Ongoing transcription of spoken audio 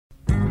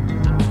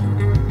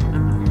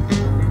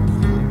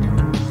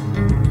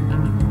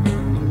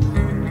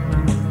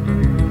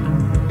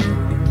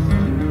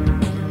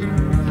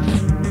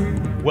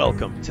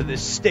the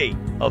State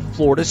of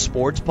Florida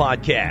Sports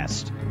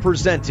Podcast,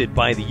 presented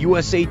by the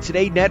USA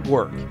Today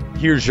Network.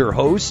 Here's your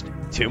host,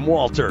 Tim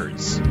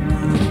Walters.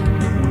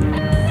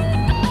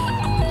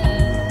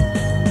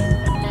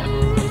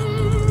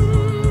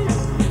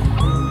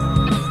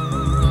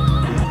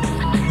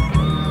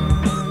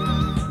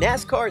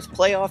 NASCAR's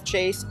playoff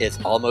chase is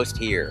almost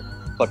here,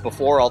 but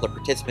before all the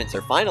participants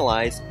are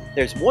finalized,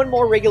 there's one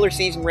more regular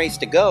season race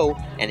to go,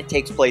 and it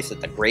takes place at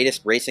the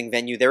greatest racing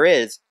venue there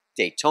is,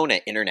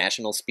 Daytona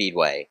International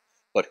Speedway.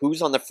 But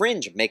who's on the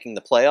fringe of making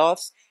the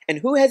playoffs, and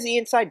who has the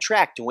inside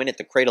track to win at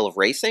the cradle of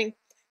racing?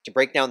 To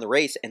break down the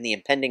race and the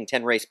impending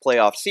 10-race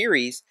playoff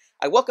series,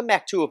 I welcome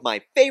back two of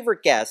my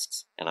favorite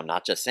guests, and I'm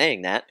not just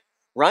saying that,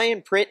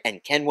 Ryan Pritt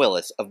and Ken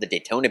Willis of the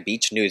Daytona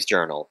Beach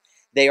News-Journal.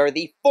 They are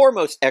the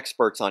foremost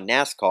experts on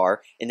NASCAR,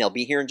 and they'll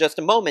be here in just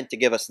a moment to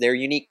give us their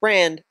unique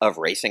brand of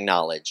racing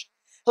knowledge.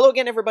 Hello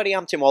again, everybody.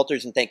 I'm Tim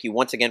Walters, and thank you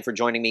once again for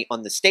joining me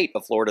on the State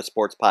of Florida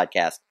Sports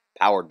Podcast,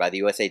 powered by the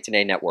USA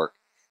Today Network.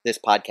 This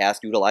podcast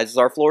utilizes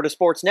our Florida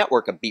Sports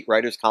Network of beat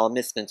writers,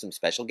 columnists, and some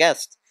special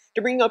guests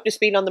to bring you up to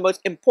speed on the most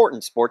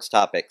important sports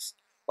topics.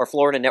 Our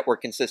Florida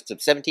network consists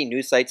of 17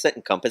 news sites that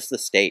encompass the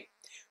state.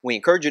 We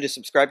encourage you to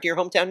subscribe to your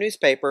hometown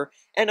newspaper,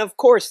 and of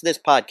course this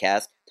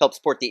podcast to help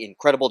support the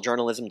incredible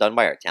journalism done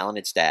by our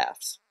talented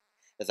staffs.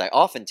 As I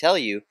often tell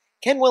you,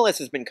 Ken Willis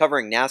has been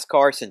covering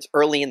NASCAR since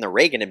early in the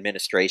Reagan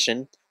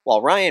administration,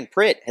 while Ryan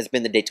Pritt has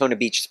been the Daytona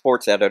Beach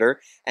sports editor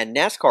and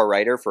NASCAR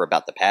writer for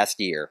about the past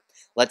year.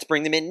 Let's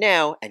bring them in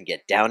now and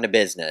get down to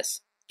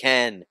business.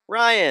 Ken,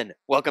 Ryan,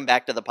 welcome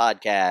back to the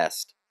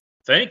podcast.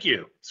 Thank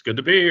you. It's good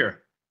to be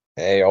here.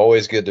 Hey,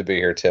 always good to be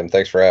here, Tim.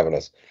 Thanks for having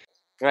us.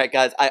 All right,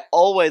 guys, I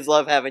always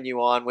love having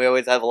you on. We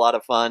always have a lot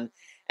of fun,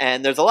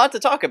 and there's a lot to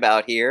talk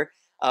about here.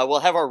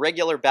 We'll have our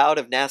regular bout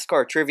of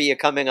NASCAR trivia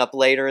coming up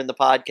later in the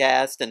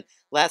podcast, and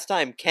last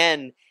time,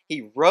 Ken,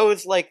 he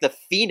rose like the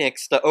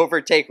phoenix to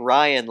overtake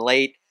Ryan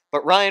late,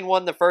 but Ryan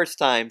won the first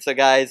time. So,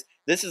 guys,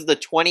 this is the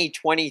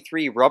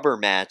 2023 rubber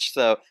match,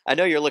 so I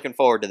know you're looking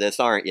forward to this,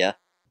 aren't you?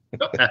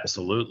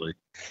 Absolutely.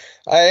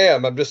 I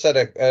am. I'm just at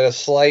a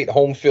slight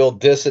home field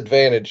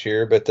disadvantage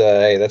here, but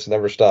hey, that's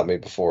never stopped me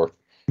before.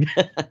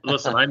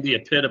 Listen, I'm the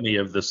epitome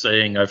of the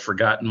saying, I've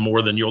forgotten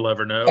more than you'll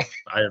ever know.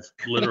 I have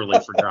literally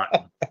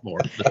forgotten more.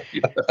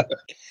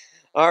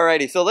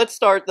 Alrighty, so let's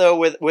start, though,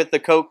 with the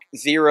Coke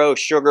Zero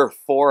Sugar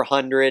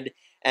 400.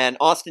 And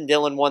Austin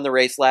Dillon won the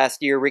race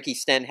last year. Ricky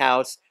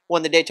Stenhouse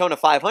won the Daytona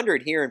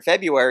 500 here in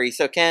February.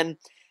 So, Ken,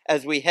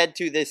 as we head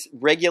to this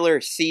regular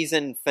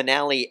season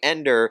finale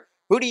ender,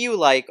 who do you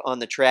like on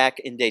the track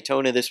in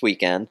Daytona this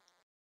weekend?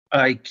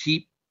 I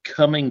keep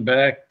coming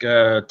back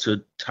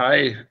to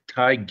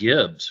Ty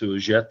Gibbs, who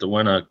is yet to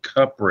win a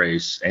cup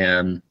race,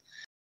 and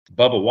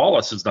Bubba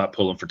Wallace is not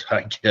pulling for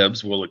Ty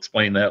Gibbs. We'll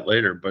explain that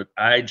later, but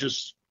I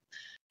just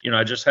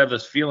have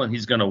this feeling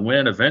he's going to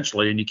win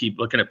eventually, and you keep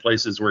looking at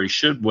places where he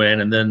should win,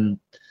 and then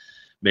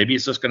maybe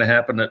it's just going to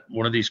happen at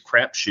one of these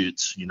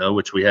crapshoots,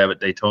 which we have at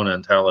Daytona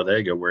and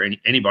Talladega, where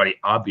anybody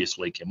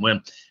obviously can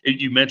win.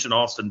 You mentioned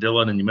Austin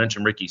Dillon and you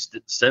mentioned Ricky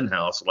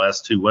Stenhouse, the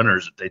last two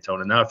winners at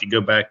Daytona. Now, if you go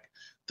back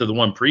to the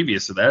one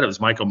previous to that, it was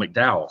Michael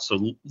McDowell.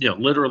 So,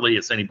 literally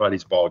it's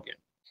anybody's ballgame.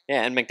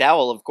 Yeah, and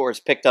McDowell, of course,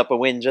 picked up a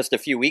win just a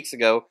few weeks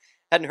ago.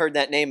 Hadn't heard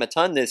that name a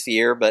ton this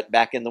year, but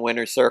back in the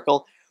winner's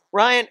circle.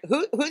 Ryan,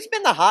 who's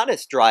been the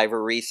hottest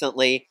driver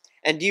recently?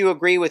 And do you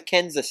agree with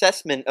Ken's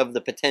assessment of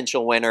the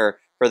potential winner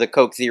for the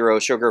Coke Zero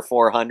Sugar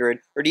 400,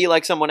 or do you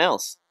like someone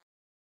else?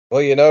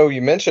 Well,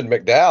 you mentioned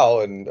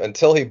McDowell, and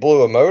until he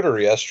blew a motor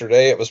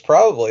yesterday, it was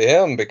probably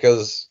him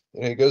because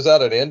he goes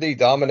out at Indy,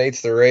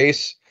 dominates the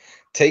race,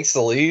 takes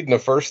the lead in the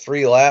first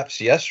 3 laps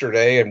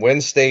yesterday and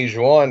wins stage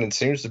 1 and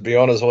seems to be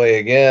on his way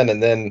again,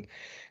 and then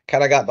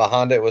kind of got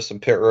behind it with some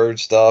pit road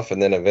stuff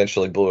and then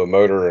eventually blew a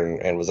motor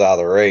and was out of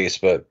the race.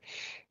 But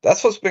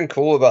that's what's been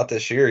cool about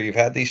this year. You've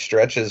had these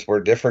stretches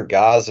where different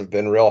guys have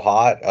been real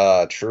hot.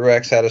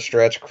 Truex had a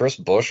stretch. Chris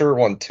Buescher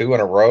won 2 in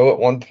a row at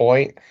one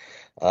point.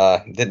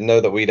 Didn't know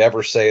that we'd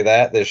ever say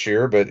that this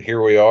year, but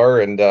here we are.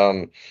 And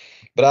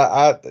but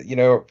I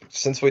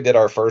since we did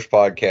our first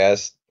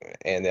podcast,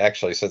 and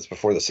actually since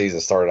before the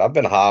season started, I've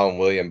been high on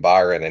William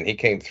Byron, and he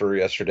came through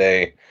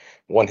yesterday,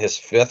 won his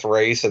 5th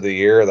race of the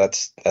year.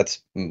 That's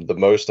the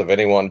most of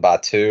anyone by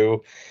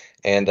 2.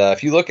 And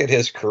if you look at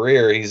his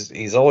career,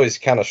 he's always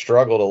kind of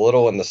struggled a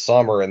little in the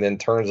summer and then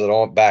turns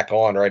it back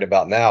on right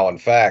about now. In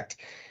fact,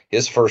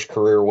 his first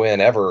career win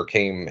ever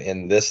came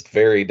in this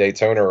very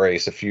Daytona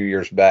race a few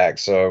years back.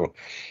 So,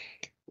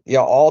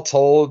 all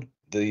told,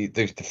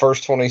 the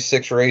first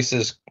 26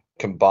 races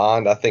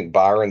combined, I think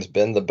Byron's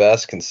been the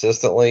best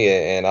consistently,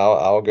 and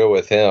I'll go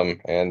with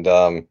him. And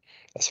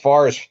as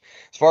far as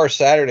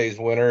Saturday's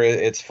winner,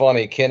 it's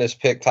funny. Ken has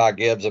picked Ty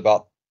Gibbs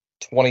about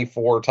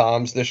 24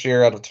 times this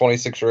year out of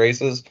 26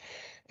 races,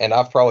 and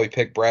I've probably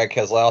picked Brad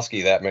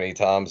Keselowski that many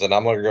times, and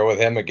I'm going to go with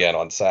him again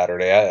on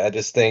Saturday. I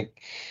just think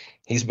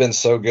he's been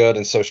so good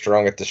and so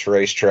strong at this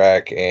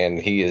racetrack, and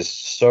he is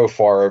so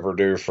far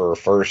overdue for a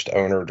first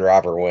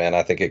owner-driver win.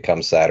 I think it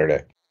comes Saturday.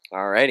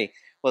 All righty.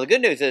 Well, the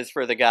good news is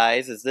for the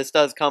guys is this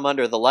does come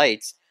under the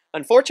lights.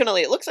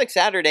 unfortunately, it looks like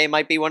Saturday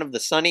might be one of the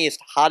sunniest,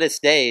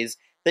 hottest days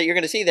that you're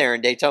going to see there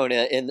in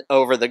Daytona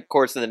over the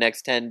course of the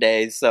next 10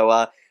 days.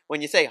 So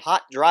when you say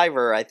hot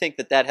driver, I think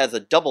that has a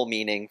double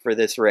meaning for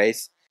this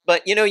race.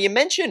 But, you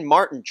mentioned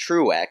Martin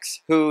Truex,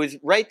 who's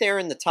right there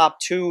in the top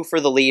 2 for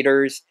the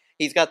leaders.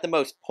 He's got the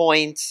most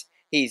points.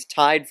 He's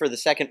tied for the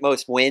second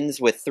most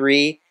wins with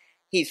 3.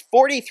 He's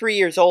 43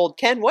 years old.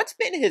 Ken, what's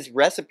been his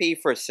recipe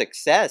for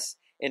success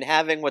in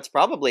having what's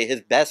probably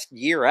his best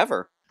year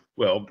ever?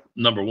 Well,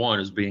 number one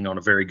is being on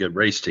a very good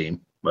race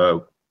team.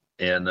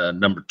 And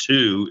number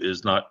 2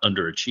 is not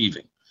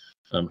underachieving.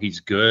 He's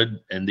good,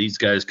 and these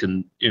guys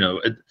can,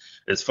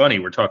 it's funny,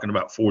 we're talking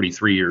about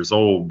 43 years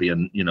old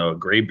being, a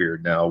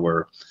graybeard now,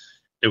 where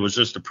it was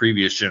just a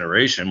previous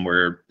generation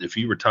where if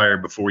you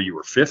retired before you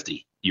were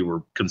 50, you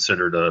were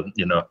considered a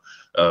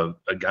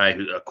guy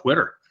a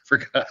quitter, for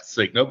God's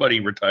sake. Nobody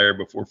retired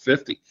before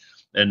 50.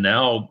 And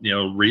now,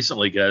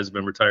 recently guys have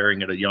been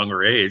retiring at a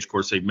younger age. Of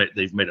course, they've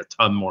made a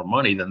ton more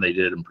money than they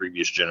did in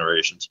previous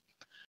generations.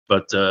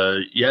 But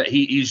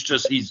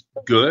he's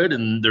good,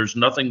 and there's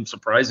nothing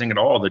surprising at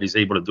all that he's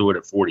able to do it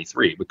at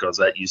 43, because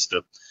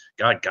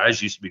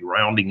guys used to be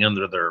rounding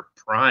into their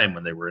prime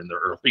when they were in their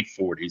early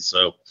 40s.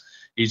 So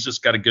he's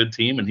just got a good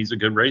team, and he's a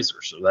good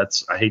racer. So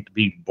I hate to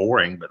be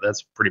boring, but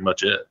that's pretty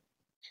much it.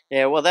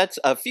 Yeah, well, that's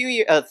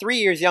 3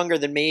 years younger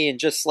than me and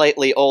just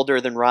slightly older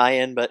than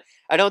Ryan, but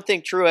I don't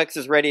think Truex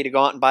is ready to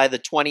go out and buy the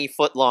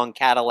 20-foot-long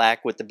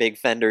Cadillac with the big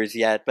fenders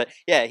yet. But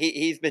yeah,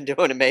 he's been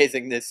doing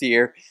amazing this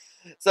year.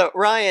 So,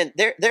 Ryan,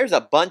 there's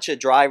a bunch of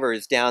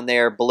drivers down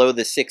there below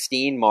the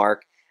 16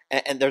 mark,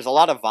 and there's a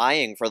lot of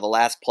vying for the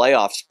last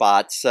playoff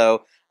spot.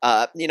 So,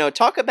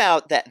 talk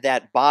about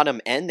that bottom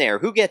end there.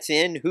 Who gets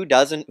in? Who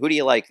doesn't? Who do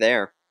you like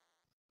there?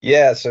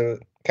 Yeah, so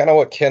kind of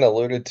what Ken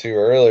alluded to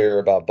earlier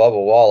about Bubba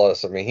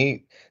Wallace. I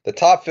mean, the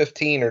top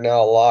 15 are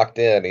now locked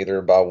in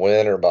either by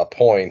win or by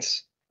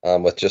points,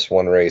 with just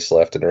one race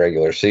left in the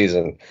regular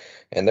season.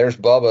 And there's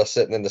Bubba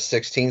sitting in the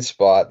 16th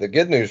spot. The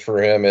good news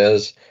for him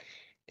is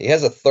he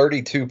has a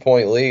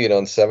 32-point lead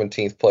on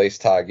 17th place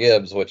Ty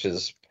Gibbs, which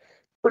is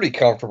pretty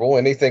comfortable.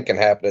 Anything can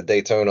happen at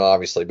Daytona,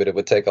 obviously, but it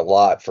would take a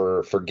lot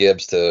for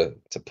Gibbs to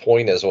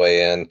point his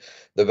way in.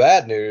 The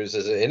bad news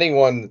is that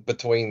anyone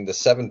between the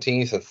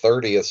 17th and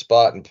 30th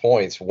spot in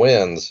points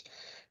wins,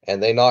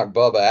 and they knock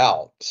Bubba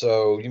out.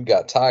 So you've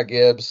got Ty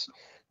Gibbs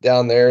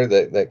down there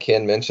that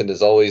Ken mentioned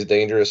is always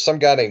dangerous. Some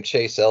guy named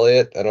Chase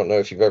Elliott. I don't know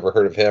if you've ever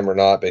heard of him or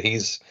not, but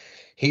he's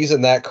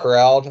in that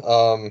crowd.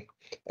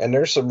 And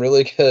there's some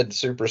really good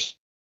super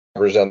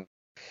drivers,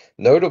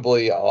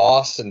 notably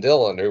Austin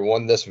Dillon, who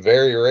won this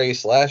very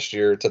race last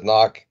year to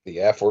knock the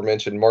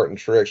aforementioned Martin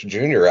Truex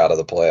Jr. out of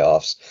the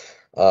playoffs.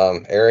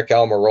 Eric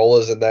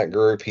Almirola's in that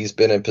group. He's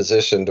been in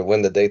position to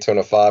win the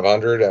Daytona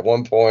 500 at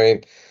one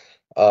point.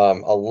 A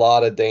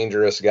lot of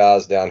dangerous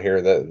guys down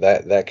here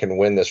that can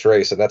win this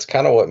race, and that's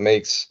kind of what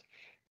makes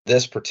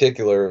this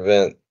particular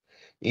event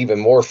even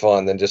more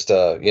fun than just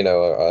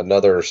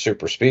another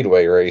super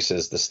speedway race,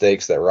 is the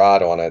stakes that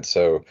ride on it.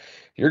 So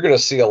you're going to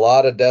see a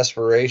lot of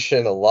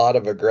desperation, a lot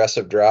of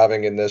aggressive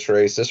driving in this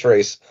race. This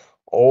race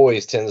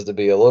always tends to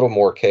be a little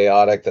more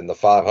chaotic than the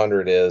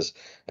 500 is,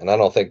 and I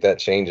don't think that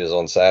changes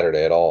on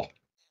Saturday at all.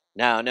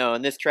 No,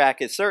 and this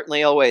track is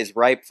certainly always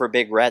ripe for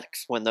big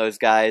wrecks when those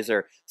guys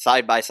are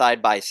side by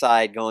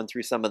side going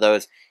through some of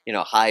those,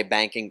 high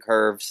banking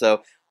curves.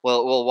 So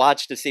we'll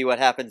watch to see what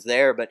happens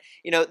there. But,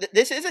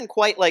 this isn't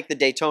quite like the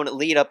Daytona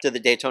lead up to the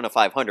Daytona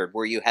 500,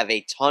 where you have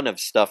a ton of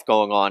stuff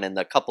going on in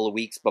the couple of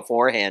weeks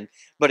beforehand.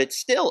 But it's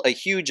still a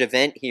huge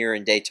event here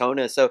in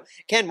Daytona. So,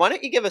 Ken, why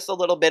don't you give us a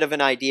little bit of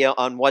an idea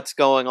on what's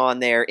going on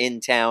there in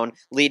town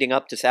leading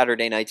up to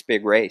Saturday night's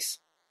big race?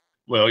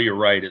 Well, you're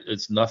right.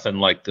 It's nothing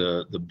like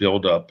the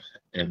build-up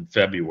in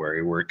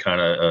February, where it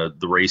kind of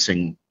the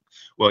racing,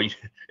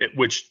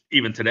 which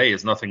even today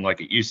is nothing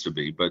like it used to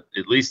be. But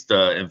at least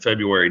in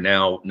February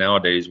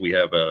nowadays, we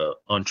have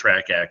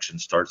on-track action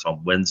starts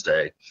on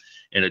Wednesday,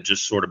 and it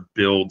just sort of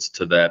builds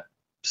to that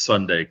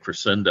Sunday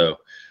crescendo.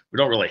 We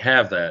don't really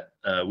have that.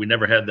 We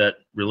never had that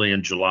really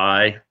in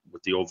July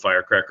with the old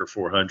Firecracker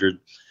 400.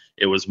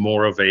 It was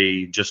more of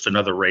just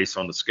another race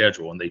on the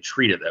schedule, and they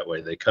treat it that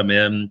way. They come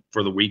in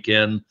for the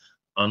weekend,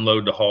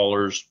 unload the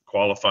haulers,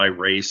 qualify,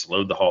 race,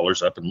 load the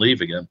haulers up, and leave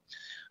again.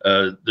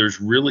 There's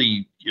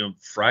really,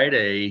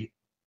 Friday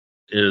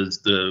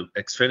is the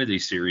Xfinity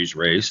Series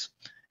race,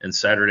 and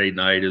Saturday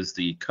night is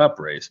the Cup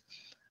race.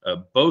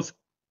 Both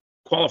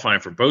qualifying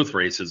for both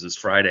races is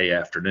Friday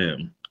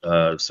afternoon.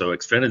 So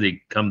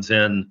Xfinity comes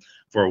in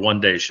for a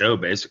one-day show,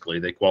 basically.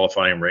 They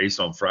qualify and race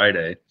on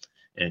Friday,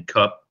 and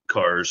Cup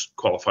cars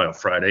qualify on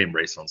Friday and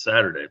race on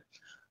Saturday.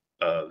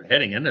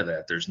 Heading into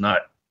that, there's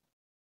not,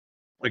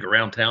 like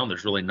around town,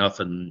 there's really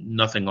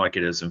nothing like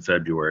it is in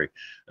February.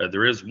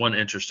 There is one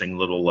interesting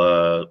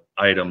little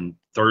item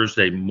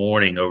Thursday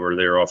morning over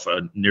there off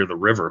near the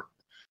river,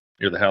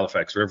 near the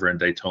Halifax River in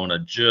Daytona,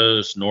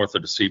 just north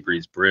of the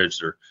Seabreeze Bridge.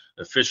 They're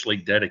officially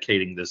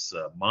dedicating this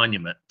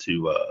monument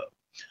to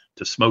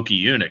Smokey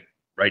Unick,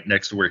 right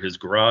next to where his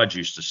garage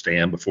used to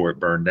stand before it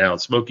burned down.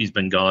 Smokey's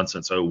been gone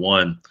since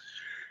 2001.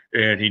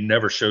 and he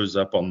never shows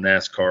up on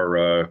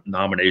NASCAR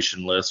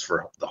nomination lists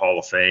for the Hall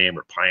of Fame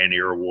or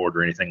Pioneer Award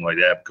or anything like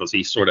that, because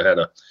he sort of had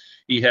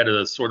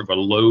a sort of a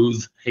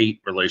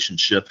loathe-hate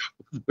relationship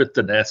with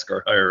the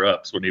NASCAR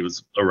higher-ups when he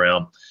was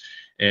around.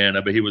 And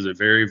but he was a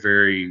very,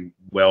 very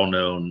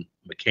well-known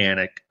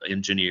mechanic,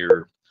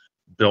 engineer,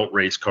 built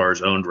race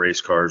cars, owned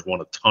race cars,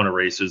 won a ton of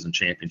races and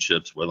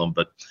championships with them.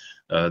 But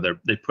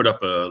they put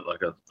up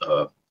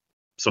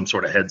some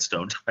sort of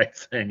headstone type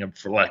thing,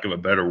 for lack of a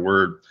better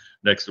word,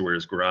 next to where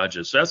his garage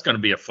is. So that's going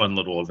to be a fun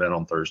little event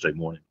on Thursday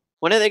morning.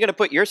 When are they going to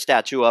put your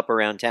statue up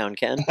around town,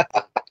 Ken?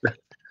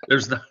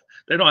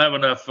 They don't have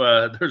enough.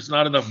 There's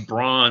not enough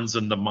bronze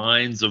in the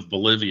mines of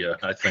Bolivia,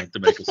 I think, to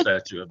make a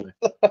statue of me.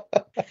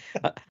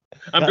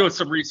 I'm doing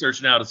some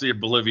research now to see if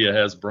Bolivia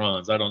has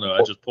bronze. I don't know.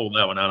 I just pulled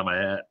that one out of my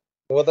hat.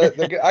 Well,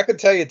 I could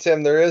tell you,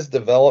 Tim, there is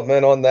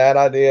development on that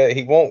idea.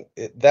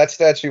 That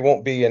statue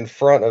won't be in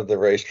front of the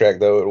racetrack,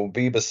 though. It will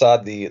be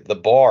beside the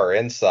bar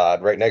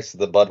inside, right next to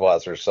the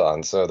Budweiser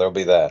sign. So there'll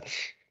be that.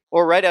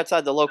 Or right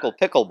outside the local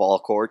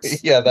pickleball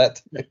courts. Yeah,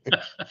 that.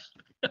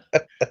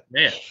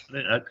 Man,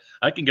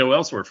 I can go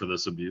elsewhere for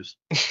this abuse.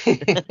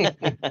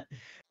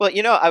 Well,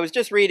 I was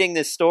just reading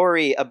this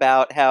story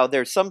about how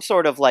there's some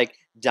sort of like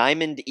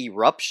diamond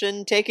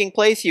eruption taking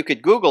place. You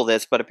could Google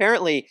this, but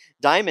apparently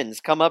diamonds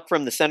come up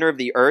from the center of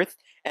the earth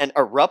and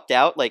erupt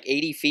out like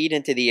 80 feet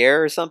into the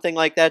air or something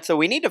like that. So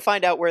we need to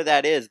find out where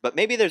that is, but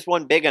maybe there's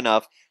one big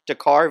enough to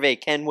carve a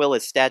Ken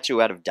Willis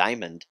statue out of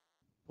diamond.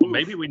 Well,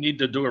 maybe we need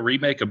to do a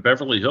remake of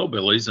Beverly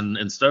Hillbillies, and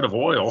instead of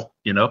oil,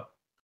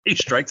 he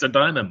strikes a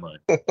diamond mine.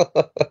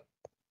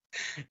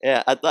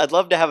 Yeah, I'd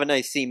love to have a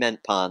nice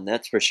cement pond,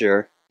 that's for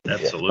sure.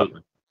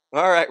 Absolutely.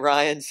 All right,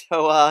 Ryan.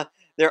 So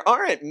there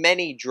aren't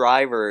many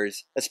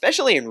drivers,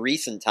 especially in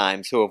recent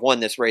times, who have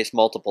won this race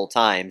multiple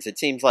times. It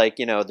seems like,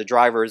 the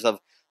drivers of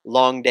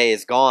long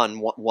days gone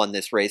won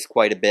this race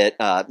quite a bit,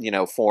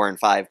 4 and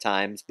 5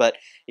 times. But,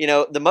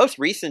 the most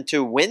recent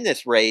to win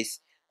this race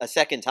a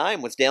second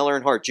time was Dale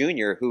Earnhardt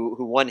Jr.,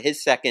 who won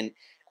his second.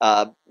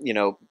 I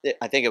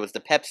think it was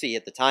the Pepsi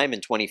at the time in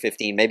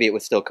 2015. Maybe it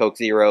was still Coke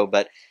Zero.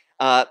 But,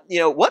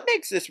 what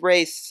makes this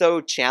race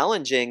so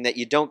challenging that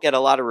you don't get a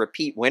lot of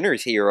repeat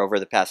winners here over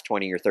the past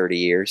 20 or 30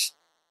 years?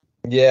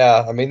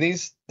 Yeah, I mean,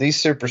 these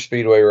super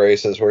speedway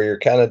races where you're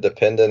kind of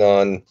dependent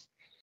on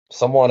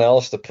someone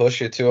else to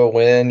push you to a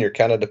win, you're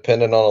kind of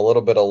dependent on a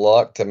little bit of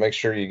luck to make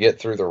sure you get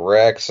through the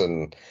wrecks,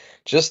 and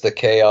just the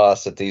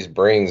chaos that these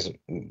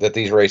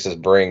races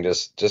bring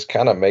just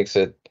kind of makes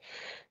it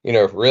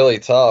really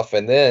tough.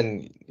 And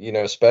then,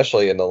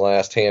 especially in the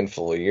last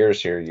handful of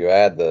years here, you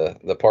add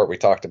the part we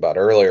talked about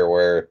earlier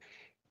where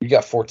you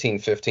got 14,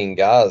 15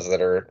 guys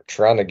that are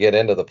trying to get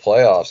into the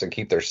playoffs and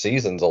keep their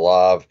seasons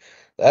alive.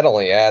 That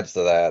only adds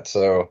to that.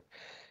 So,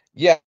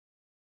 yeah,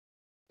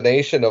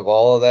 combination of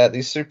all of that,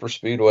 these super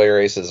speedway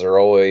races are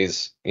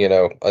always,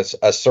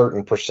 a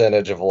certain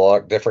percentage of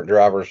luck. Different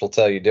drivers will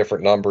tell you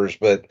different numbers,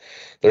 but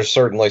there's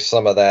certainly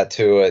some of that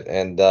to it.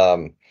 And,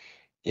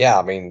 yeah,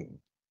 I mean,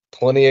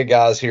 plenty of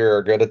guys here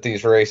are good at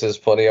these races.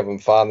 Plenty of them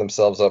find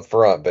themselves up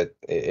front, but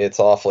it's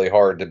awfully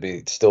hard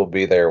to still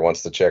be there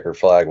once the checkered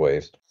flag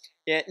waves.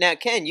 Yeah. Now,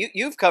 Ken,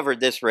 you've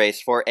covered this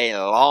race for a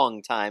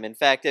long time. In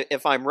fact,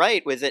 if I'm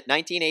right, was it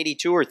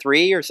 1982 or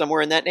 3 or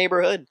somewhere in that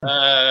neighborhood?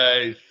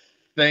 I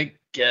think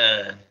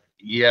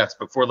yes,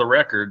 but for the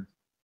record,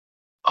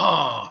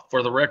 I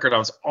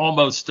was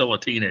almost still a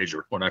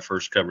teenager when I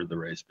first covered the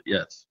race. But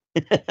yes.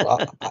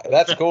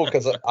 That's cool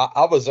because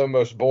I was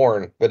almost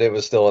born, but it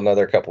was still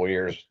another couple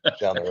years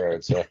down the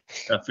road. So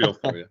I feel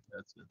for you.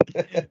 That's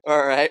it.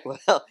 All right.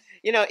 Well,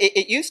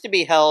 it used to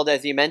be held,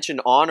 as you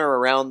mentioned, on or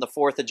around the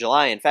 4th of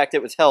July. In fact,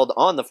 it was held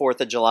on the 4th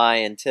of July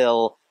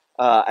until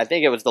I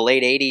think it was the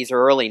late 80s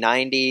or early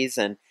 90s.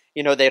 And,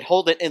 they'd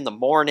hold it in the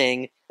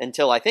morning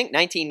until I think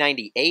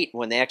 1998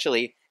 when they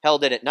actually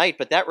held it at night.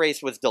 But that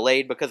race was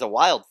delayed because of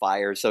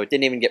wildfires, so it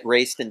didn't even get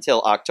raced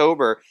until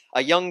October.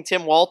 A young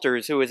Tim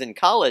Walters, who was in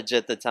college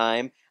at the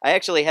time, I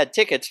actually had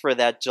tickets for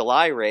that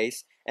July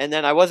race, and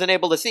then I wasn't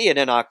able to see it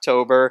in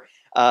October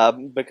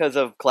because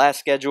of class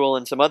schedule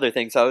and some other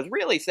things. So I was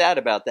really sad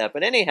about that.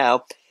 But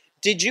anyhow,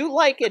 did you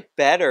like it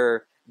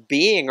better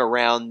being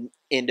around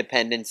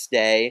Independence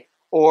Day?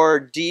 Or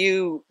do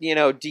you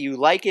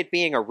like it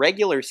being a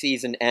regular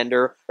season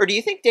ender? Or do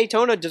you think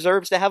Daytona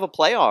deserves to have a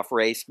playoff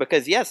race?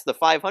 Because yes, the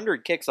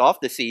 500 kicks off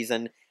the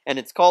season and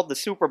it's called the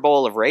Super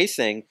Bowl of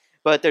racing,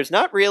 but there's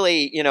not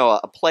really,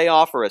 a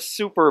playoff or a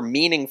super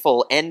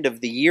meaningful end of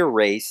the year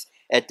race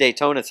at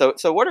Daytona.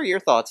 So what are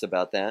your thoughts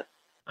about that?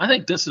 I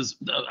think this is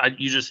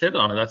you just hit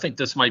on it. I think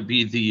this might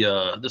be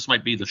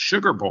the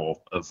Sugar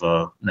Bowl of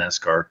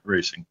NASCAR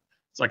racing.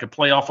 It's like a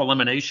playoff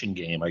elimination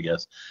game, I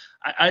guess.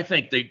 I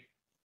think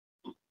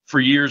for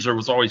years, there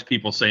was always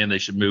people saying they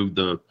should move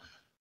the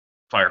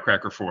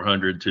Firecracker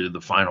 400 to the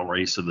final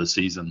race of the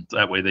season.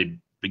 That way they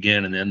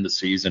begin and end the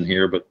season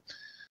here.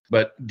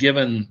 But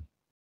given,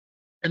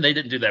 and they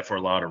didn't do that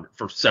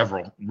for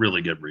several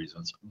really good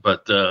reasons.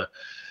 But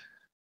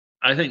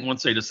I think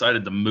once they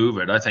decided to move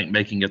it, I think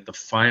making it the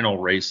final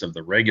race of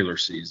the regular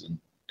season,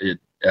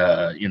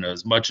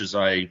 As much as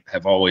I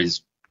have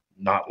always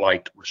not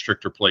liked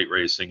restrictor plate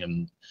racing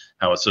and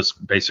how it's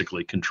just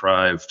basically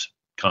contrived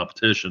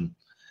competition,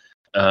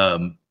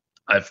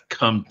 I've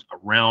come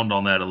around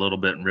on that a little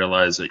bit and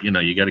realized that,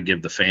 you got to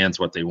give the fans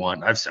what they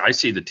want. I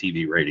see the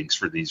TV ratings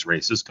for these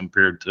races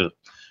compared to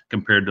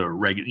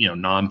regular,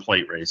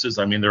 non-plate races.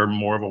 I mean, they're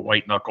more of a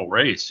white knuckle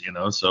race,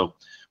 so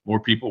more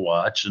people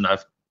watch, and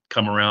I've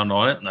come around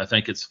on it. And I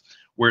think it's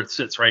where it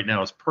sits right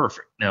now is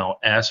perfect. Now,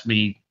 ask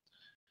me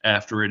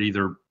after it,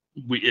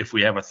 if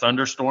we have a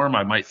thunderstorm,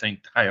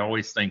 I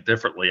always think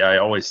differently. I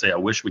always say, I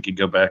wish we could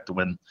go back to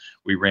when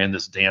we ran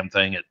this damn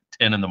thing at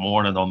 10 in the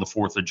morning on the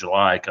 4th of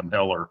July, come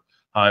hell or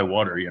high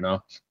water,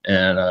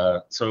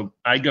 And so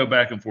I go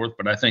back and forth,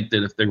 but I think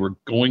that if they were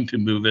going to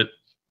move it,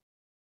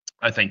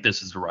 I think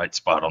this is the right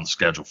spot on the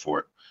schedule for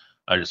it.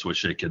 I just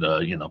wish they could,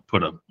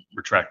 put a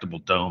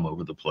retractable dome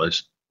over the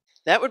place.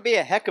 That would be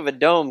a heck of a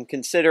dome,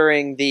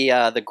 considering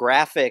the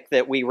graphic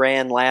that we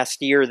ran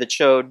last year that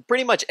showed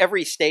pretty much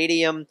every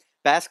stadium,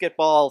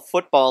 basketball,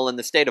 football in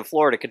the state of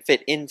Florida could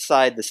fit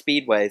inside the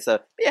Speedway. So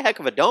it'd be a heck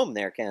of a dome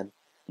there, Ken.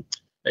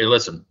 Hey,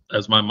 listen,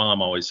 as my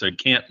mom always said,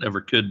 can't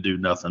never could do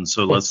nothing.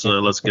 So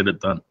let's get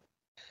it done.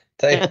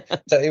 Tell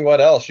you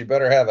what else, you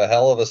better have a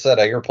hell of a set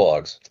of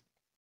earplugs.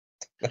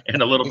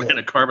 And a little bit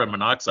of carbon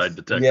monoxide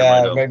detector.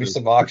 Yeah, maybe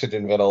some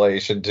oxygen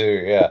ventilation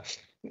too. Yeah,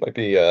 might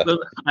be. I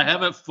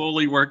haven't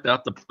fully worked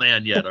out the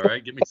plan yet. All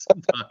right, give me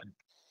some time.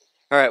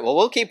 All right, well,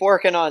 we'll keep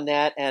working on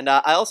that, and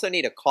I also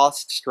need a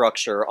cost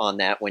structure on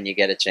that when you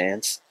get a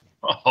chance.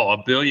 Oh,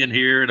 $1 billion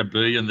here and $1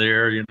 billion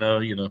there.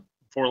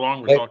 Before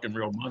long we're talking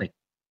real money.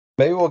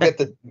 Maybe we'll get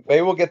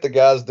the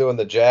guys doing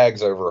the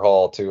Jags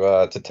overhaul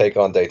to take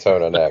on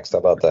Daytona next. How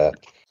about that?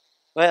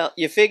 Well,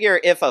 you figure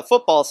if a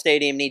football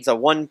stadium needs a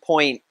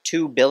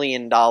 $1.2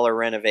 billion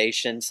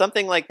renovation,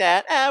 something like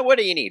that, what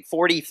do you need,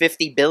 40,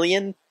 50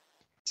 billion?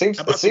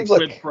 It seems like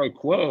quid pro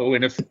quo,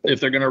 and if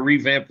they're going to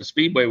revamp the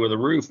Speedway with a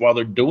roof, while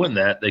they're doing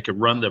that, they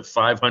could run the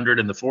 500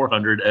 and the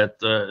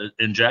 400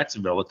 in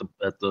Jacksonville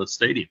at the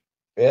stadium.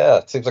 Yeah,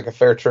 it seems like a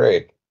fair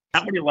trade.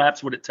 How many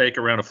laps would it take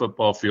around a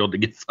football field to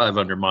get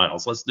 500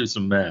 miles? Let's do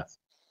some math.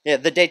 Yeah,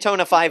 the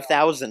Daytona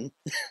 5000.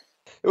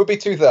 It would be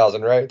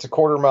 2,000, right? It's a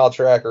quarter-mile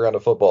track around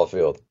a football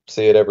field.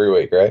 See it every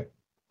week, right?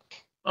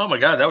 Oh, my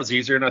God, that was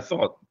easier than I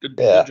thought. Good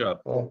job.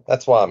 Well,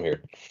 that's why I'm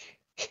here.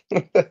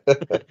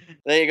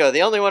 There you go.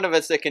 The only one of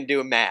us that can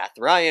do math.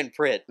 Ryan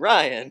Pritt.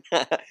 Ryan.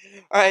 All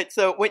right,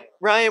 so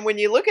Ryan, when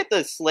you look at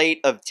the slate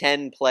of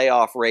 10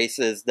 playoff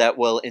races that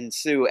will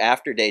ensue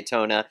after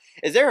Daytona,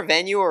 is there a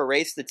venue or a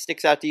race that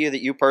sticks out to you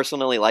that you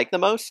personally like the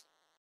most?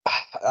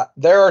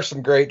 There are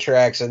some great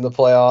tracks in the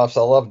playoffs.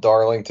 I love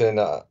Darlington.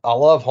 I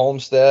love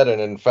Homestead,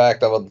 and in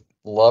fact, I would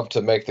love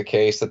to make the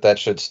case that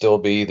should still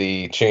be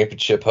the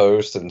championship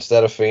host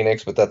instead of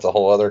Phoenix, but that's a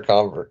whole other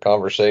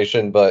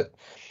conversation. But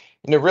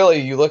really,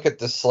 you look at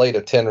the slate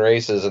of 10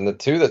 races, and the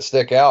two that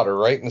stick out are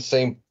right in the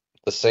same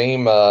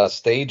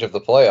stage of the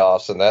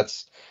playoffs, and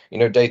that's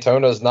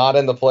Daytona's not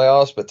in the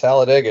playoffs, but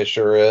Talladega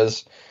sure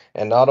is.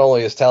 And not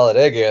only is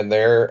Talladega in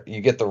there, you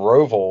get the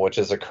Roval, which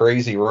is a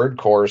crazy road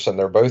course, and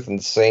they're both in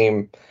the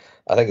same,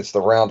 I think it's the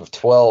round of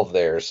 12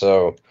 there.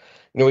 So,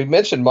 we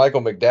mentioned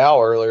Michael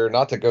McDowell earlier,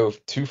 not to go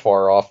too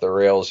far off the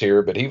rails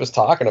here, but he was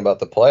talking about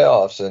the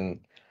playoffs and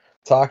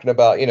talking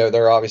about,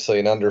 they're obviously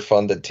an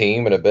underfunded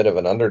team and a bit of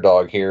an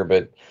underdog here,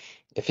 but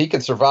if he can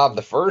survive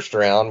the first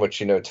round, which,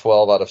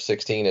 12 out of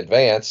 16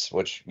 advance,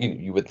 which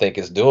you would think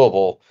is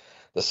doable,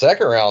 the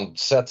second round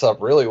sets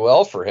up really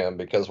well for him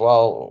because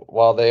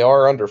while they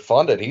are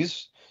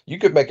underfunded, you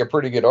could make a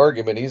pretty good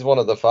argument. He's one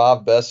of the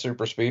 5 best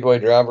super speedway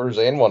drivers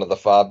and one of the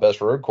 5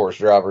 best road course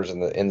drivers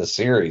in the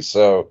series.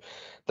 So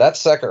that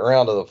second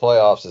round of the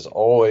playoffs is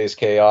always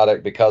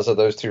chaotic because of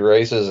those two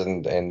races,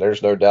 and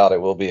there's no doubt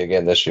it will be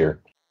again this year.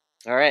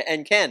 All right,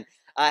 and Ken,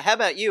 how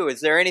about you?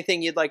 Is there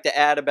anything you'd like to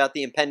add about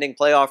the impending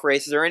playoff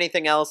races or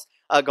anything else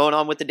going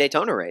on with the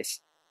Daytona race?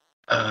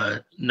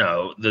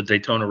 No, the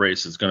Daytona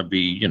race is going to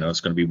be, it's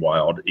going to be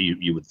wild.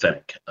 You would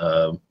think.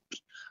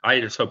 I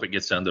just hope it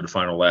gets down to the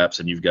final laps,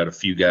 and you've got a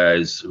few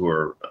guys who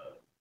are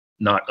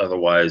not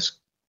otherwise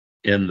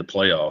in the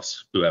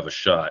playoffs who have a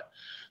shot.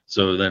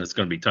 So then it's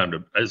going to be time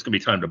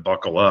to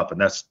buckle up,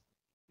 and that's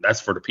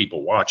for the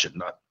people watching,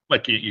 not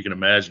like you can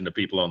imagine the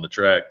people on the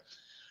track.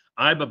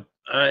 When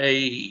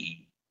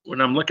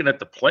I'm looking at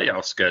the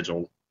playoff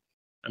schedule,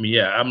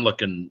 I'm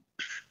looking.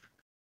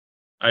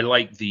 I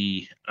like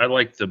the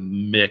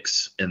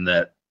mix in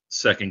that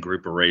second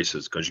group of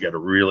races because you got a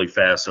really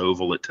fast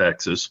oval at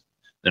Texas.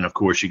 Then, of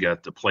course, you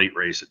got the plate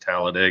race at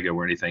Talladega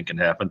where anything can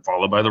happen,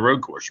 followed by the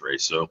road course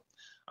race. So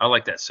I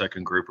like that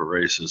second group of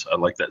races. I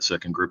like that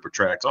second group of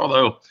tracks.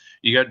 Although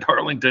you got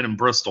Darlington and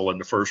Bristol in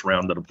the first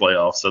round of the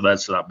playoffs, so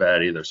that's not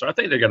bad either. So I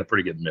think they got a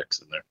pretty good mix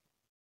in there.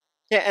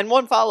 Yeah, and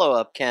one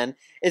follow-up, Ken.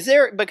 Is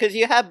there, because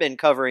you have been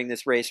covering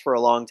this race for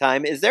a long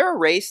time, is there a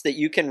race that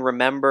you can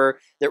remember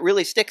that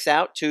really sticks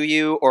out to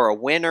you, or a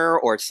winner,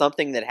 or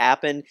something that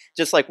happened,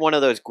 just like one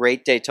of those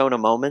great Daytona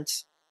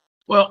moments?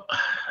 Well,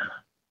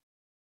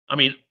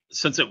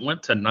 since it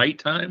went to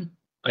nighttime,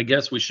 I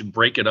guess we should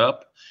break it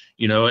up.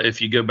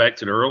 if you go back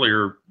to the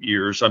earlier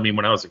years, I mean,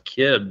 when I was a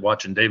kid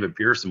watching David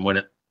Pearson win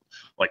it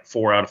like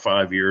 4 out of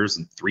 5 years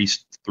and three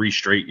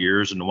straight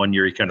years. And the one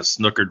year he kind of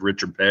snookered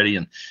Richard Petty,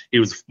 and he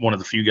was one of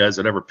the few guys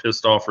that ever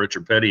pissed off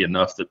Richard Petty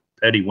enough that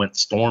Petty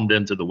stormed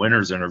into the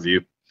winner's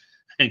interview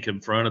and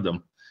confronted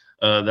him.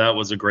 That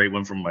was a great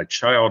one from my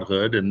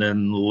childhood. And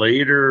then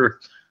later,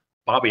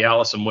 Bobby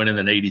Allison winning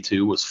in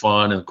 82 was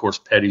fun. And of course,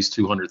 Petty's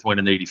 200th win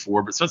in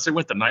 84. But since they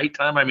went to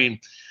nighttime, I mean,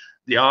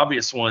 the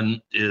obvious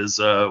one is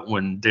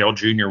when Dale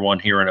Jr. won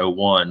here in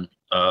 01,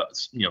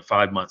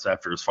 5 months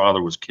after his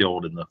father was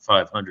killed in the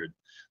 500.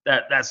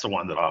 That's the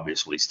one that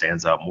obviously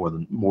stands out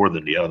more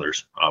than the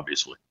others,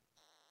 obviously.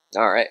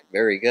 All right,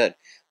 very good.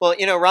 Well,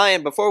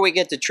 Ryan, before we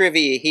get to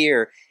trivia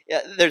here,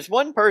 there's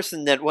one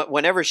person that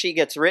whenever she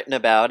gets written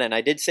about, and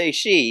I did say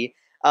she,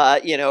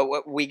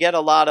 we get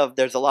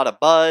there's a lot of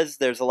buzz,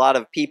 there's a lot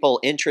of people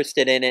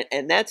interested in it,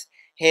 and that's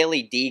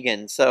Hailie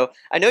Deegan. So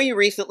I know you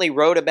recently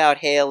wrote about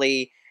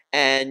Hailie,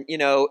 and,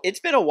 it's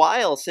been a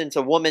while since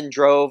a woman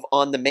drove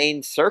on the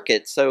main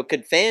circuit. So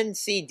could fans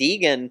see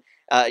Deegan,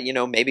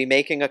 maybe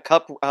making a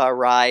cup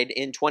ride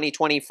in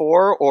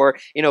 2024, or,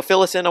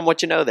 fill us in on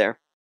what you know there.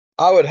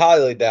 I would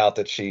highly doubt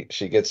that she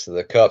gets to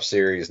the Cup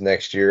Series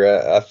next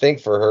year. I think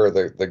for her,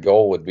 the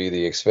goal would be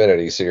the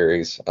Xfinity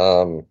Series.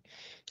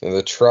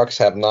 The trucks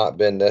have not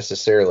been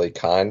necessarily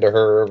kind to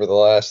her over the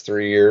last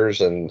 3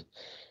 years, and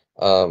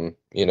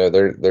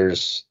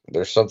there's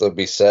something to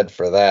be said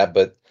for that.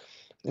 But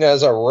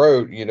as I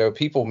wrote,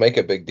 people make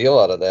a big deal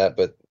out of that,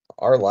 but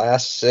our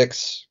last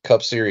 6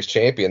 Cup Series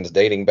champions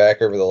dating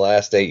back over the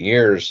last 8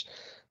 years,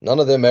 none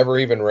of them ever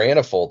even ran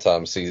a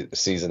full-time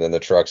season in the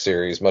Truck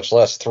Series, much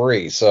less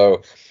 3.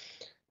 So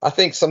I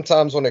think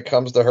sometimes when it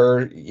comes to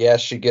her, yes,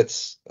 she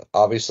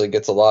obviously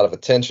gets a lot of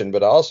attention,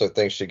 but I also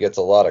think she gets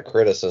a lot of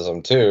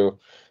criticism too.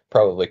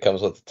 Probably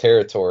comes with the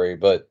territory,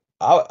 but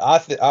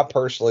I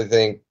personally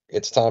think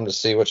it's time to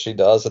see what she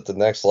does at the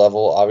next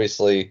level.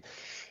 Obviously,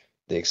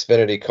 the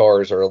Xfinity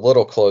cars are a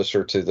little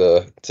closer to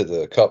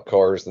the Cup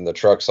cars than the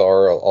trucks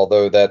are,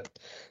 although that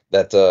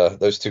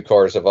those 2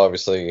 cars have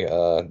obviously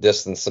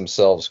distanced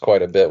themselves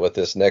quite a bit with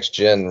this next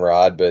gen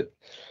ride. But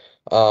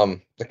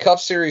the Cup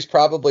Series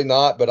probably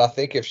not. But I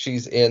think if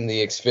she's in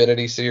the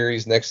Xfinity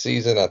Series next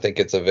season, I think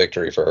it's a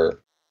victory for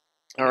her.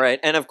 All right.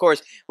 And of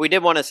course, we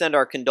did want to send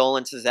our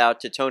condolences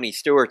out to Tony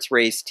Stewart's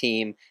race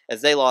team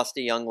as they lost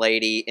a young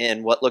lady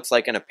in what looks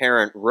like an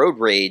apparent road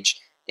rage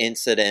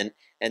incident,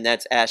 and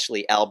that's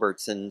Ashley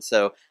Albertson.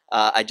 So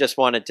I just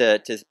wanted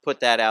to put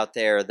that out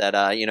there that,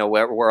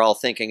 we're all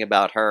thinking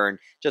about her, and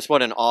just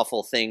what an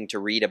awful thing to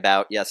read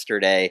about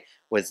yesterday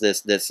was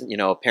this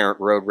apparent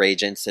road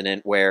rage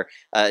incident where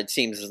it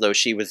seems as though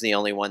she was the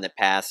only one that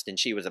passed, and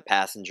she was a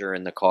passenger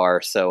in the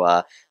car. So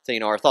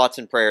our thoughts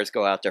and prayers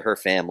go out to her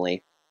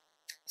family.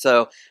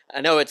 So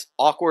I know it's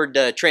awkward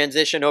to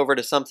transition over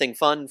to something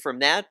fun from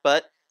that,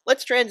 but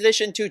let's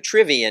transition to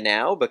trivia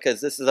now,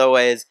 because this is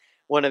always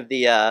one of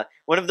the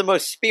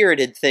most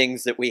spirited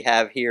things that we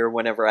have here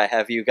whenever I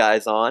have you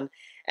guys on.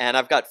 And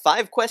I've got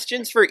 5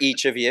 questions for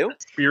each of you.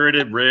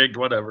 Spirited, rigged,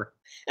 whatever.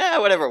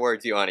 Whatever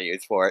words you want to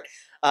use for it.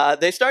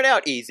 They start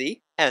out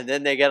easy, and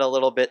then they get a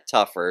little bit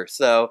tougher.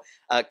 So,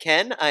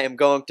 Ken, I am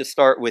going to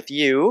start with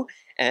you,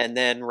 and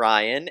then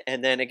Ryan,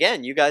 and then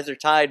again, you guys are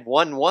tied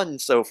 1-1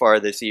 so far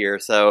this year.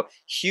 So,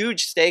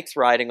 huge stakes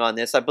riding on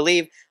this. I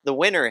believe the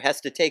winner has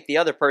to take the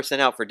other person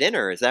out for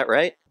dinner. Is that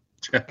right?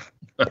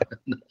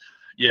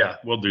 Yeah,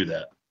 we'll do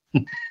that.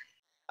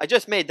 I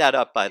just made that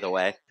up, by the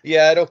way.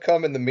 Yeah, it'll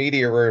come in the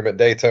media room at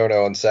Daytona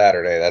on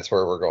Saturday. That's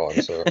where we're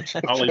going. So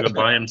I'll even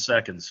buy him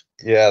seconds.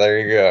 Yeah, there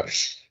you go.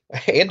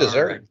 And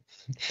dessert.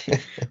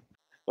 Right.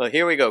 Well,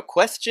 here we go.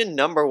 Question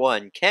number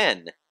 1.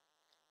 Ken,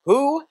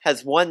 who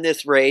has won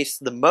this race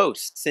the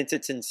most since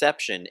its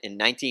inception in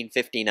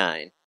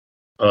 1959?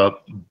 I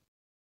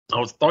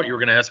thought you were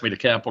going to ask me the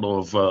capital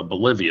of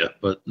Bolivia,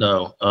 but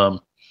no.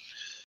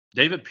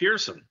 David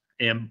Pearson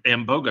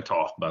and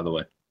Bogota, by the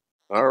way.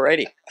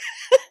 Alrighty.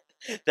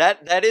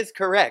 That is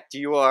correct.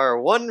 You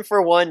are 1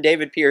 for 1.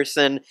 David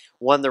Pearson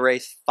won the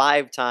race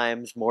 5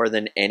 times more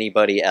than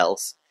anybody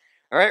else.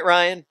 All right,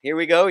 Ryan, here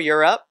we go.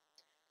 You're up.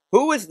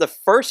 Who was the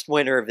first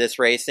winner of this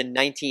race in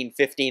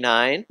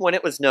 1959 when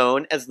it was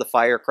known as the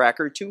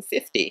Firecracker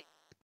 250?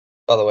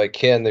 By the way,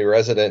 Ken, the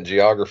resident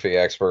geography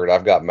expert,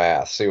 I've got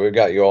math. See, we've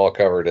got you all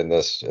covered in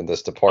this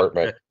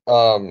department.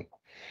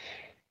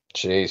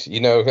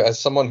 Jeez, as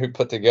someone who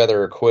put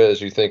together a quiz,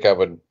 you think I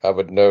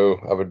would know,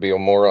 I would be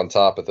more on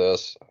top of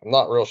this. I'm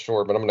not real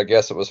sure, but I'm going to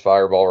guess it was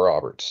Fireball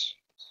Roberts.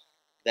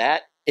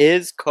 That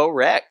is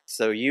correct.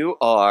 So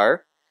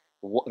you're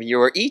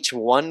each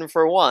 1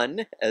 for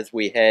 1 as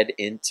we head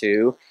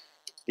into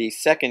the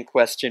second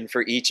question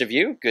for each of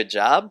you. Good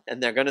job.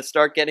 And they're going to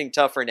start getting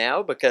tougher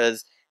now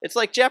because it's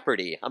like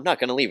Jeopardy. I'm not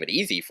going to leave it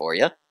easy for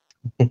you.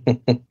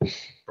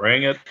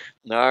 Bring it.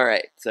 All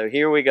right, so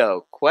here we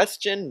go.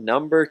 Question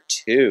number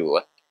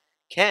 2.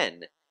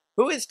 Ken,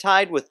 who is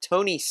tied with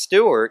Tony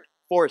Stewart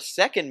for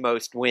second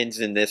most wins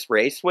in this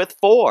race with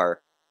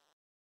 4?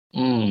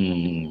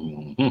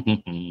 Cale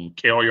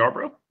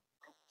Yarborough?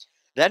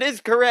 That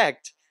is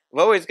correct. I've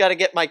always got to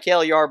get my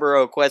Cale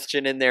Yarborough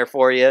question in there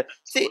for you.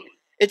 See,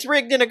 it's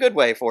rigged in a good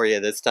way for you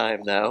this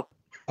time, though.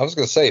 I was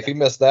going to say, if he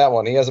missed that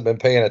one, he hasn't been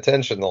paying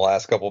attention the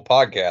last couple of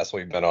podcasts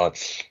we've been on.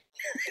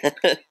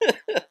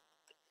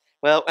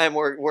 Well, and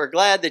we're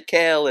glad that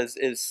Cale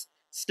is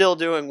still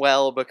doing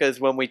well, because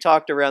when we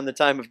talked around the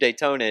time of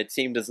Daytona, it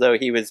seemed as though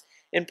he was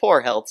in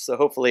poor health, so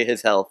hopefully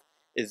his health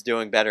is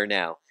doing better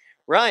now.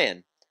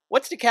 Ryan,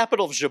 what's the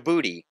capital of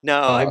Djibouti?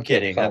 No, I'm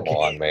kidding. Come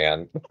on,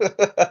 man.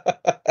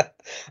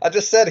 I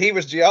just said he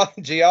was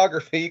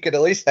geography. You could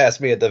at least ask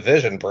me a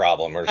division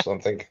problem or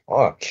something. Come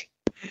on.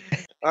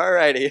 All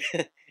righty.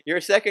 Your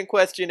second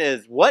question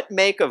is, what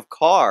make of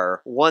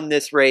car won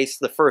this race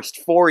the first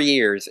 4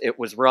 years it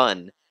was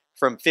run,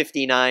 from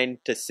 59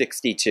 to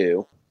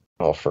 62?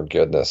 Oh, for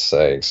goodness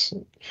sakes.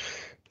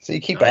 So you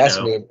keep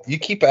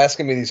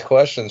asking me these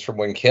questions from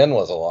when Ken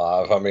was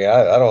alive. I mean,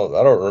 I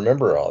don't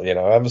remember all,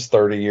 I was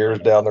 30 years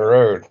down the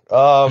road.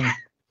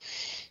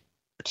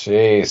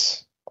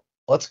 Jeez.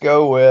 Let's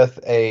go with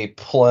a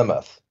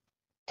Plymouth.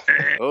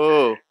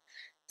 Oh,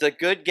 it's a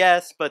good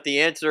guess, but the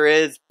answer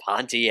is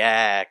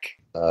Pontiac.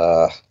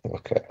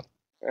 Okay.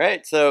 All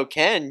right, so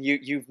Ken,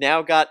 you've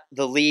now got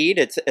the lead.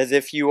 It's as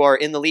if you are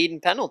in the lead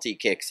in penalty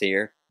kicks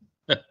here.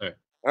 All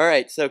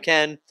right, so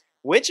Ken,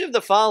 which of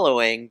the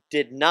following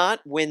did not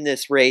win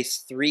this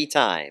race 3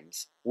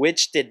 times?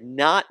 Which did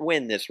not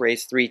win this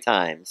race 3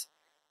 times?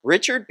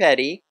 Richard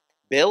Petty,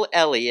 Bill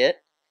Elliott,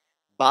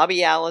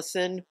 Bobby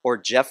Allison, or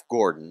Jeff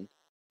Gordon?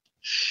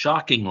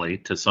 Shockingly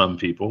to some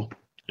people,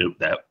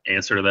 that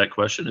answer to that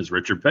question is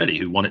Richard Petty,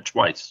 who won it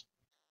twice.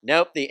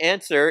 Nope, the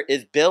answer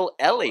is Bill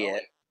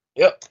Elliott.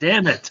 Yep.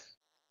 Damn it.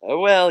 Oh,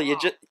 well, you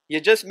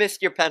just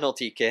missed your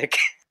penalty kick.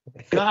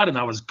 God, and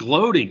I was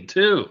gloating,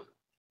 too.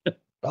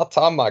 About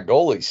time my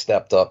goalie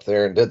stepped up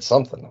there and did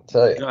something, I'll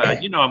tell you.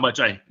 God, you know how much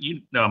I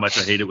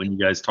hate it when you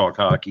guys talk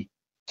hockey.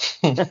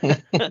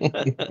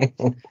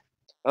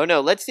 Oh,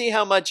 no, let's see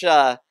how much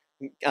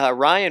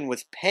Ryan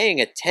was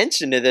paying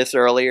attention to this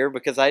earlier,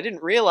 because I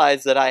didn't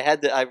realize that I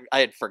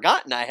had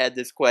forgotten I had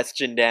this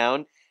question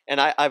down,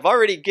 and I've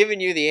already given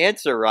you the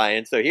answer,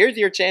 Ryan, so here's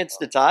your chance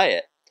to tie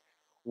it.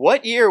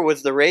 What year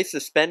was the race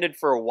suspended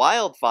for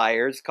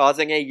wildfires,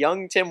 causing a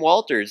young Tim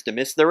Walters to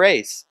miss the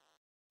race?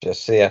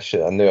 Just see, I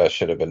knew I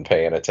should have been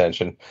paying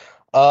attention.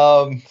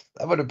 That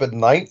would have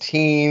been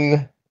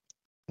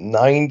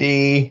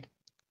 1990.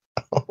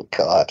 Oh,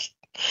 God.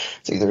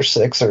 It's either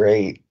 6 or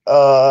 8.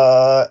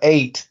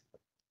 8.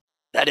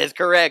 That is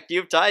correct.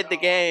 You've tied the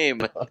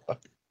game.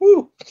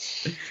 Woo.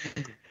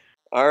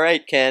 All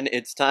right, Ken,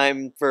 it's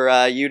time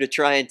for you to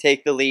try and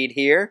take the lead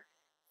here.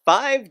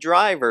 5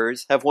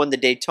 drivers have won the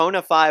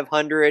Daytona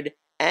 500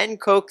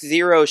 and Coke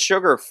Zero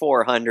Sugar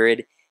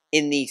 400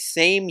 in the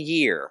same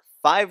year.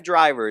 5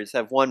 drivers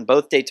have won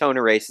both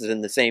Daytona races in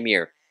the same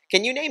year.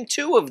 Can you name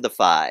 2 of the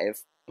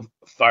 5?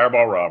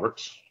 Fireball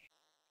Roberts.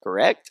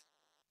 Correct.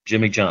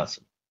 Jimmy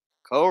Johnson.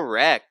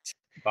 Correct.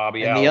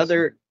 Bobby and Allison. the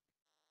other...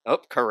 Oh,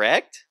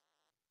 correct.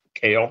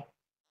 Cale.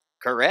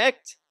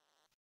 Correct.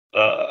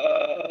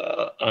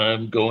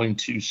 I'm going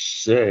to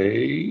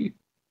say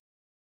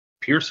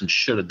Pearson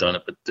should have done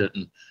it, but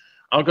didn't.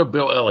 I'll go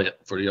Bill Elliott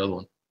for the other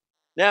one.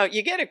 Now,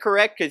 you get it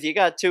correct because you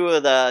got 2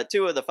 of the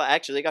 5.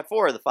 Actually, you got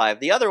 4 of the 5.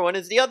 The other one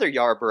is the other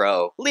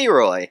Yarborough,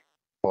 Leroy.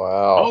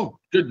 Wow. Oh,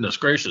 goodness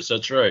gracious.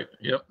 That's right.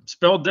 Yep.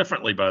 Spelled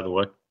differently, by the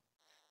way.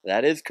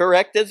 That is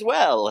correct as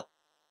well.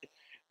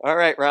 All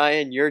right,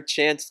 Ryan, your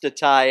chance to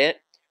tie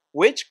it.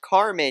 Which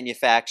car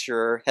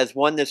manufacturer has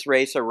won this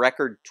race a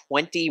record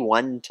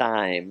 21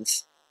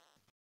 times?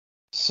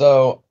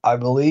 So I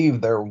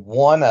believe they're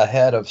 1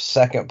 ahead of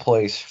second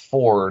place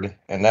Ford,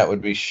 and that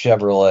would be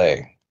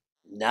Chevrolet.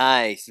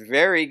 Nice.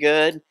 Very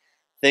good.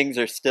 Things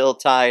are still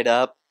tied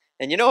up.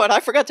 And you know what? I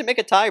forgot to make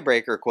a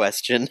tiebreaker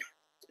question.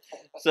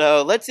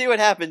 So let's see what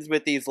happens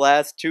with these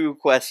last 2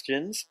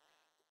 questions.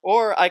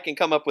 Or I can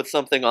come up with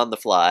something on the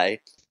fly.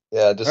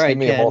 Yeah, just All give right,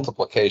 me Ken. a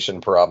multiplication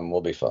problem.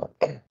 We'll be fine.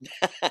 All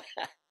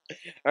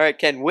right,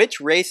 Ken,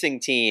 which racing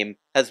team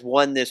has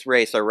won this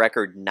race a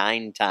record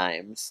 9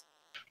 times?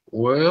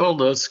 Well,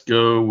 let's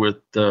go with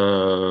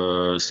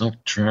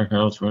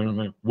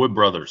Wood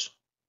Brothers.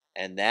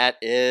 And that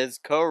is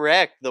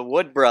correct. The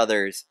Wood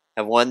Brothers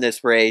have won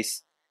this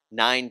race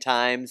 9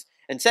 times.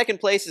 And second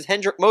place is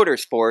Hendrick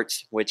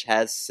Motorsports, which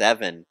has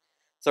 7.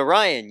 So,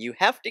 Ryan, you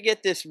have to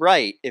get this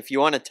right if you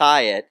want to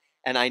tie it.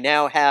 And I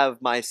now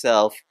have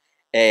myself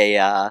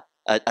a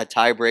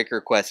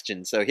tiebreaker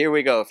question. So here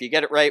we go. If you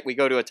get it right, we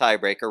go to a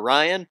tiebreaker.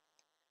 Ryan,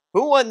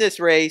 who won this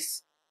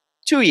race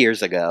 2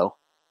 years ago?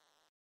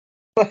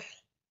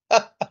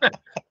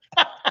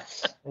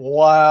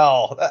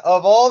 Wow.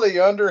 Of all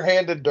the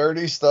underhanded,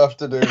 dirty stuff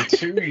to do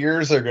 2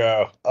 years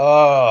ago.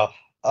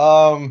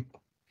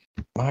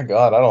 My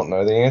God, I don't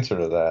know the answer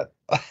to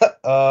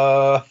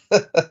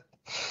that.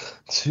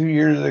 2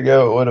 years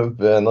ago, it would have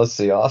been, let's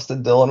see,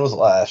 Austin Dillon was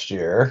last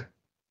year.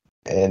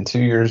 And 2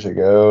 years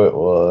ago, it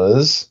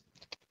was,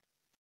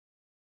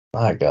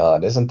 my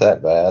God, isn't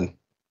that bad?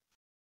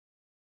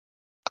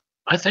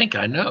 I think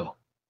I know.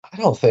 I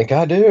don't think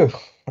I do.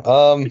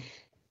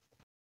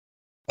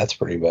 That's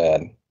pretty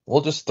bad.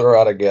 We'll just throw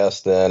out a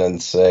guess then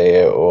and say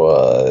it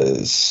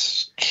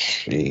was,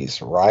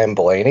 Ryan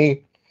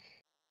Blaney.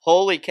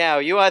 Holy cow,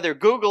 you either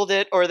Googled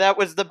it or that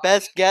was the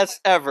best guess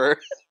ever.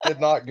 Did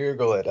not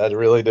Google it. I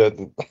really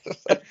didn't.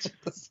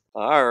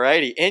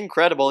 Alrighty,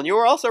 incredible. And you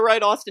were also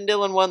right, Austin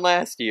Dillon won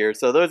last year.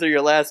 So those are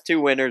your last two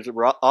winners,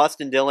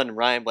 Austin Dillon and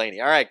Ryan Blaney.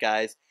 All right,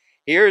 guys,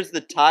 here's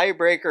the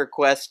tiebreaker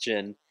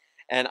question,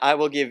 and I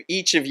will give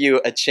each of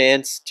you a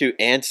chance to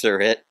answer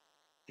it.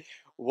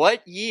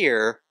 What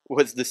year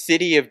was the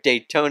city of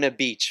Daytona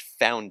Beach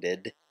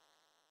founded?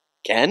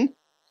 Ken?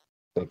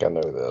 I think I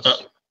know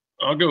this.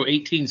 I'll go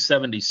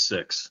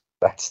 1876.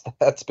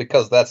 That's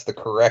because that's the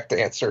correct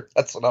answer.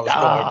 That's what I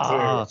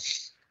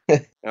was going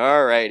to.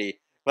 Alrighty.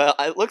 Well,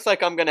 it looks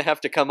like I'm going to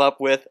have to come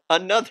up with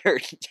another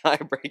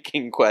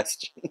tie-breaking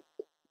question.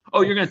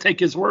 Oh, you're going to take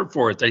his word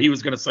for it that he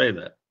was going to say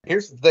that.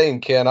 Here's the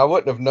thing, Ken. I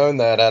wouldn't have known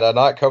that had I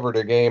not covered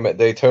a game at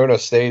Daytona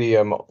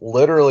Stadium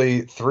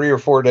literally 3 or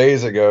 4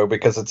 days ago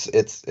because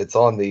it's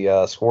on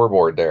the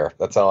scoreboard there.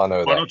 That's how I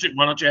know that.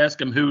 Why don't you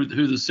ask him who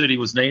the city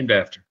was named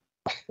after?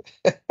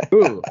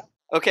 Ooh.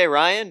 Okay,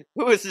 Ryan,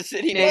 who is the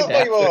city named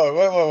after?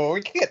 Wait.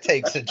 We can't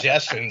take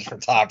suggestions for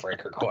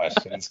tiebreaker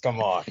questions.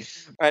 Come on.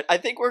 All right, I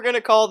think we're going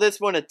to call this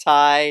one a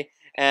tie,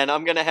 and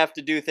I'm going to have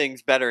to do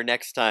things better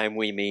next time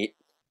we meet.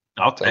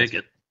 I'll take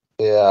it.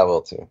 Yeah, I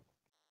will too.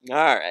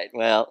 All right.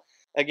 Well,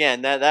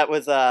 again, that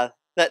was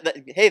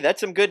hey,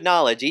 that's some good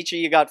knowledge. Each of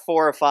you got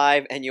 4 or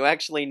 5, and you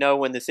actually know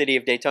when the city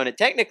of Daytona.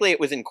 Technically, it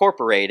was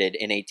incorporated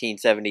in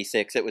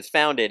 1876. It was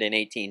founded in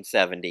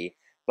 1870.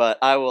 But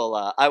I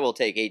will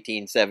take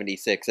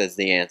 1876 as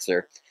the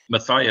answer.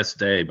 Matthias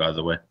Day, by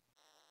the way.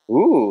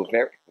 Ooh,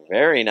 very,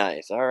 very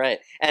nice. All right.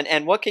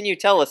 And what can you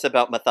tell us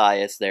about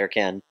Matthias there,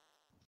 Ken?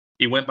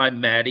 He went by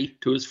Matty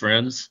to his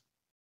friends,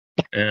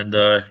 and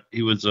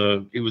he was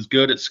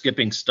good at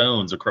skipping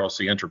stones across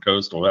the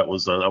Intercoastal. That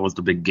was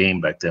the big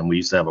game back then. We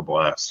used to have a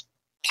blast.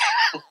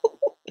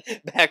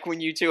 Back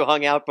when you two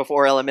hung out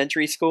before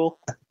elementary school?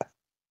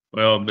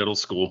 Well, middle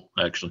school,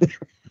 actually.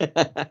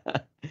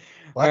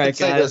 Well, I can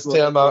say this,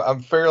 Tim.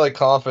 I'm fairly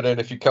confident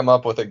if you come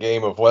up with a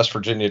game of West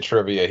Virginia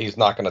trivia, he's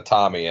not going to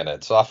tie me in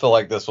it. So I feel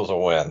like this was a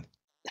win.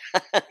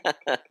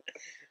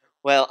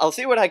 Well, I'll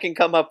see what I can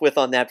come up with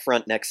on that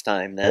front next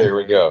time then. There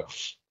we go.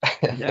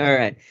 All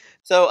right.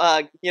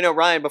 So,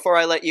 Ryan, before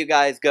I let you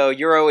guys go,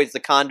 you're always the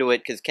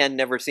conduit because Ken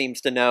never seems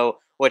to know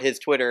what his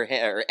Twitter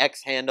or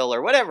X handle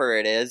or whatever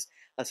it is.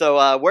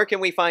 So where can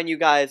we find you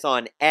guys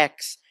on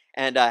X,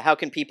 and how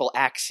can people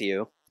axe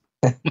you?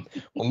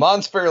 Well,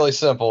 mine's fairly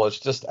simple. It's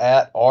just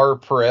at R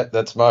Pritt.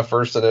 That's my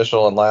first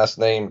initial and last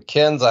name.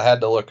 Ken's I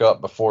had to look up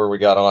before we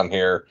got on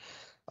here.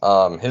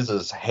 His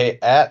is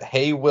at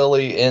Hey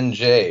Willie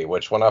NJ,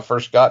 which when I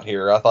first got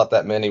here, I thought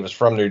that meant he was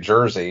from New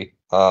Jersey.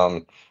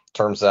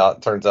 Turns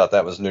out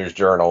that was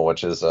News-Journal,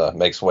 which is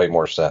makes way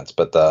more sense.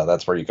 But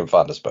that's where you can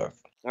find us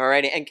both.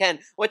 Alrighty, and Ken,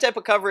 what type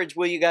of coverage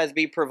will you guys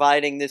be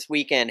providing this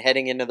weekend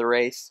heading into the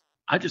race?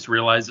 I just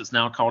realized it's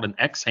now called an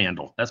X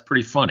handle. That's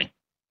pretty funny.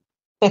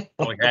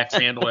 Like X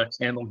handle,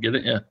 get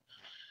it? Yeah.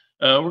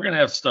 We're going to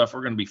have stuff.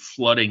 We're going to be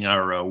flooding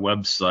our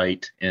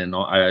website and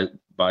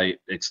by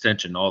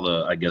extension, all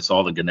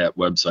the Gannett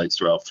websites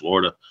throughout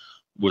Florida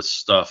with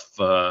stuff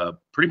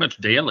pretty much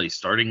daily,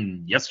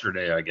 starting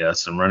yesterday, I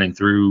guess, and running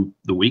through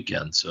the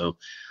weekend. So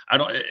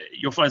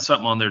you'll find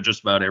something on there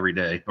just about every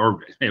day,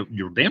 or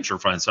you'll damn sure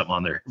find something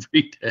on there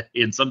every day,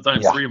 and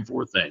sometimes 3 and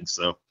 4 things.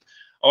 So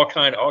all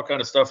kind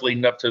of stuff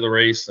leading up to the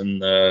race,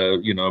 and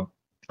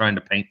trying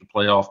to paint the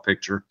playoff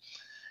picture.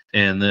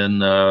 And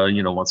then,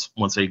 once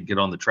they get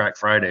on the track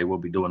Friday, we'll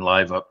be doing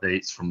live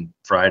updates from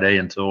Friday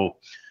until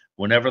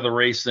whenever the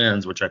race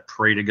ends, which I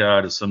pray to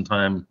God is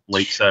sometime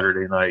late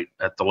Saturday night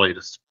at the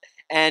latest.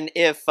 And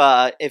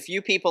if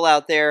you people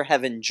out there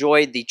have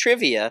enjoyed the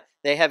trivia,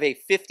 they have a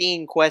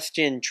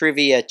 15-question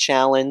trivia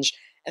challenge.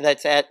 And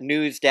that's at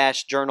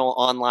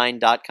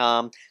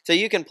news-journalonline.com. So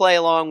you can play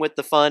along with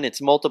the fun.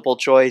 It's multiple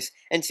choice.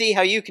 And see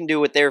how you can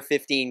do with their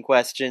 15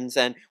 questions.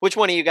 And which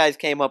one of you guys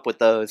came up with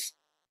those?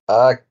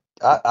 I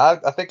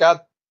think I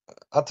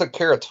took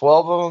care of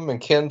 12 of them, and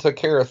Ken took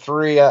care of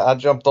 3. I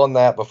jumped on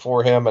that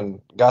before him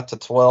and got to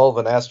 12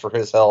 and asked for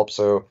his help,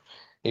 so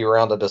he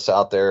rounded us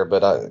out there.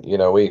 But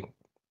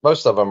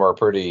most of them are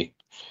pretty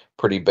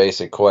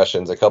basic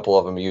questions. A couple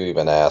of them you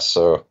even asked,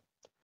 so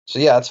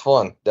yeah, it's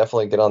fun.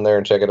 Definitely get on there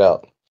and check it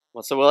out.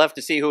 Well, so we'll have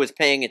to see who was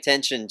paying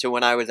attention to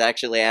when I was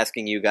actually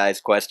asking you guys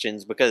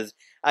questions, because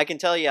I can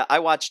tell you I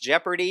watch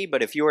Jeopardy,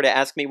 but if you were to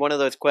ask me one of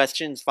those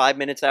questions 5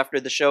 minutes after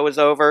the show is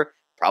over,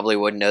 probably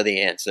wouldn't know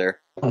the answer.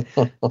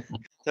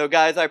 So,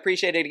 guys, I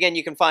appreciate it. Again,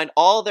 you can find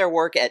all their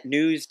work at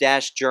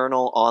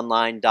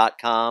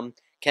news-journalonline.com.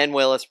 Ken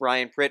Willis,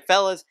 Ryan Pritt.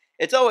 Fellas,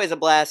 it's always a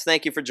blast.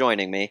 Thank you for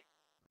joining me.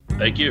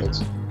 Thank you.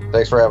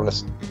 Thanks for having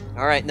us.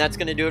 All right, and that's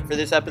going to do it for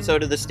this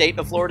episode of the State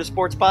of Florida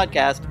Sports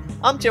Podcast.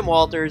 I'm Tim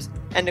Walters,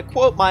 and to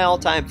quote my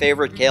all-time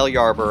favorite, Cale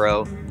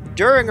Yarborough,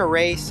 during a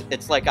race,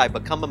 it's like I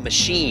become a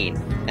machine,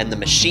 and the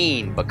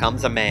machine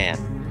becomes a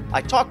man.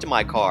 I talk to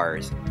my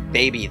cars,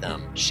 baby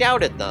them,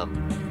 shout at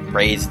them,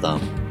 praise them.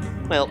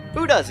 Well,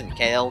 who doesn't,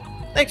 Kale?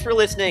 Thanks for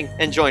listening,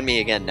 and join me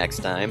again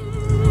next time.